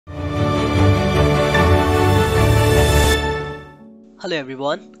Hello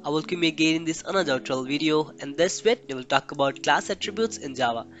everyone, I welcome you again in this another tutorial video, and this week we will talk about class attributes in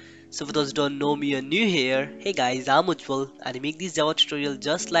Java. So for those who don't know me or new here, hey guys, I'm Ujjwal and I make these Java tutorials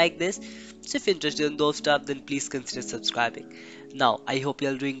just like this. So if you're interested in those stuff, then please consider subscribing. Now I hope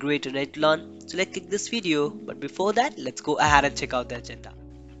you're all doing great tonight to learn. So let's kick this video, but before that, let's go ahead and check out the agenda.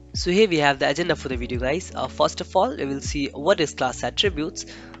 So here we have the agenda for the video guys. First of all, we will see what is class attributes.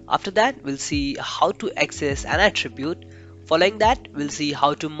 After that, we'll see how to access an attribute. Following that, we'll see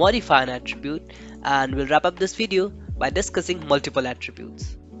how to modify an attribute, and we'll wrap up this video by discussing multiple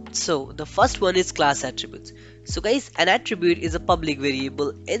attributes. So the first one is class attributes. So guys, an attribute is a public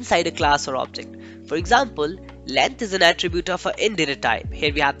variable inside a class or object. For example, length is an attribute of an int data type.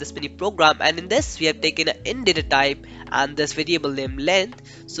 Here we have this mini program, and in this we have taken an int data type and this variable name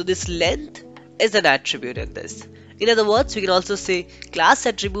length. So this length is an attribute in this. In other words, we can also say class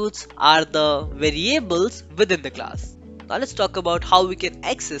attributes are the variables within the class. Now let's talk about how we can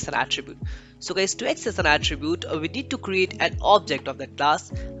access an attribute. So guys, to access an attribute, we need to create an object of that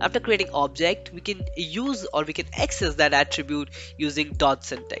class. After creating object, we can use or we can access that attribute using dot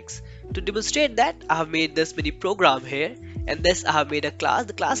syntax. To demonstrate that, I have made this mini program here, and this I have made a class.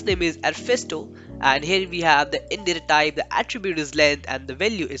 The class name is Arfisto, and here we have the int data type, the attribute is length, and the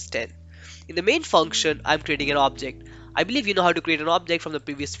value is 10. In the main function, I'm creating an object. I believe you know how to create an object from the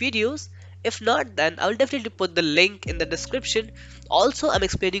previous videos. If not, then I will definitely put the link in the description. Also, I'm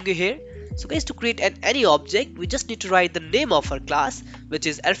explaining you here. So guys, to create any object, we just need to write the name of our class, which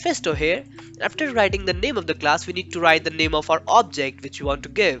is Arfisto here. After writing the name of the class, we need to write the name of our object which we want to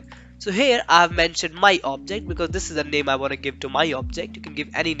give. So here I have mentioned my object because this is the name I want to give to my object. You can give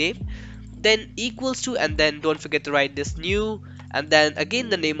any name. Then equals to, and then don't forget to write this new, and then again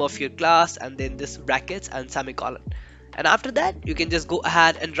the name of your class, and then this brackets and semicolon. And after that, you can just go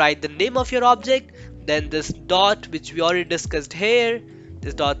ahead and write the name of your object, then this dot which we already discussed here,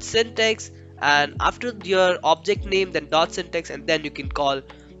 this dot syntax, and after your object name, then dot syntax, and then you can call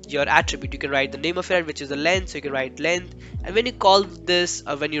your attribute. You can write the name of it, which is the length, so you can write length, and when you call this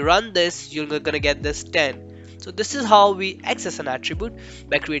or when you run this, you're gonna get this 10. So this is how we access an attribute,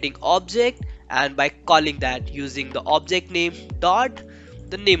 by creating object and by calling that using the object name dot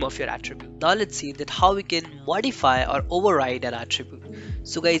the name of your attribute. Now let's see that how we can modify or override an attribute.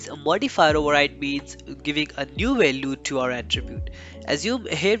 So guys, a modify or override means giving a new value to our attribute. Assume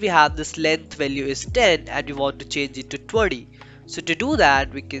here we have this length value is 10 and we want to change it to 20. So to do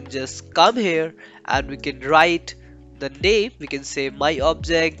that, we can just come here and we can write the name. We can say my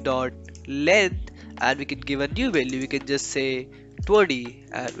object dot length, and we can give a new value. We can just say 20,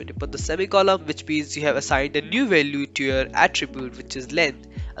 and when you put the semicolon, which means you have assigned a new value to your attribute, which is length,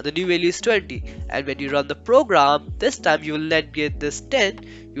 and the new value is 20. And when you run the program, this time you will not get this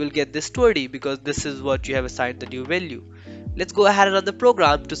 10, you will get this 20, because this is what you have assigned the new value. Let's go ahead and run the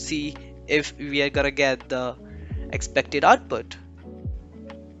program to see if we are gonna get the expected output.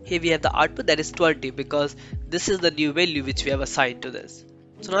 Here we have the output, that is 20, because this is the new value which we have assigned to this.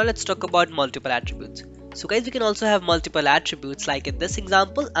 So now let's talk about multiple attributes. So guys, we can also have multiple attributes. Like in this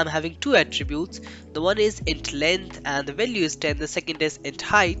example, I'm having two attributes. The one is int length and the value is 10. The second is int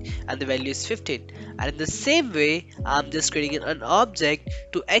height and the value is 15. And in the same way, I'm just creating an object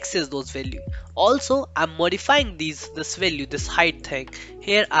to access those values. Also, I'm modifying this value, this height thing.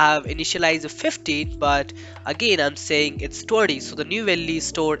 Here I have initialized a 15, but again I'm saying it's 20. So the new value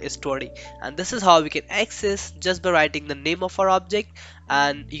stored is 20. And this is how we can access just by writing the name of our object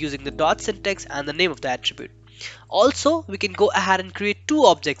and using the dot syntax and the name of the attribute. Also, we can go ahead and create two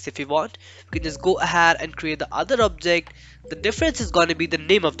objects if we want. We can just go ahead and create the other object. The difference is going to be the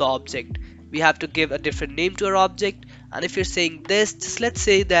name of the object. We have to give a different name to our object, and if you're saying this, just let's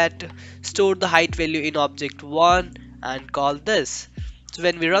say that store the height value in object 1 and call this. So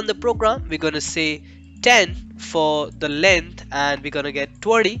when we run the program, we're going to say 10 for the length and we're going to get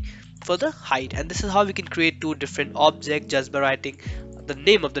 20 for the height. And this is how we can create two different objects just by writing the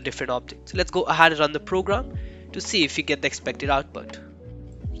name of the different object. So let's go ahead and run the program to see if we get the expected output.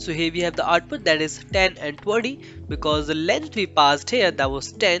 So here we have the output, that is 10 and 20, because the length we passed here, that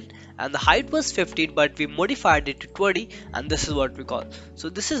was 10, and the height was 15, but we modified it to 20, and this is what we call. So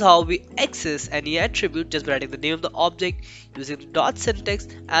this is how we access any attribute just by writing the name of the object using the dot syntax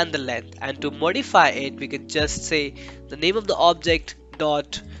and the length. And to modify it, we can just say the name of the object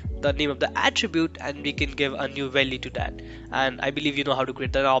dot the name of the attribute, and we can give a new value to that. And I believe you know how to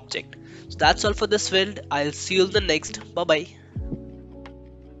create an object. So that's all for this build. I'll see you in the next. Bye bye.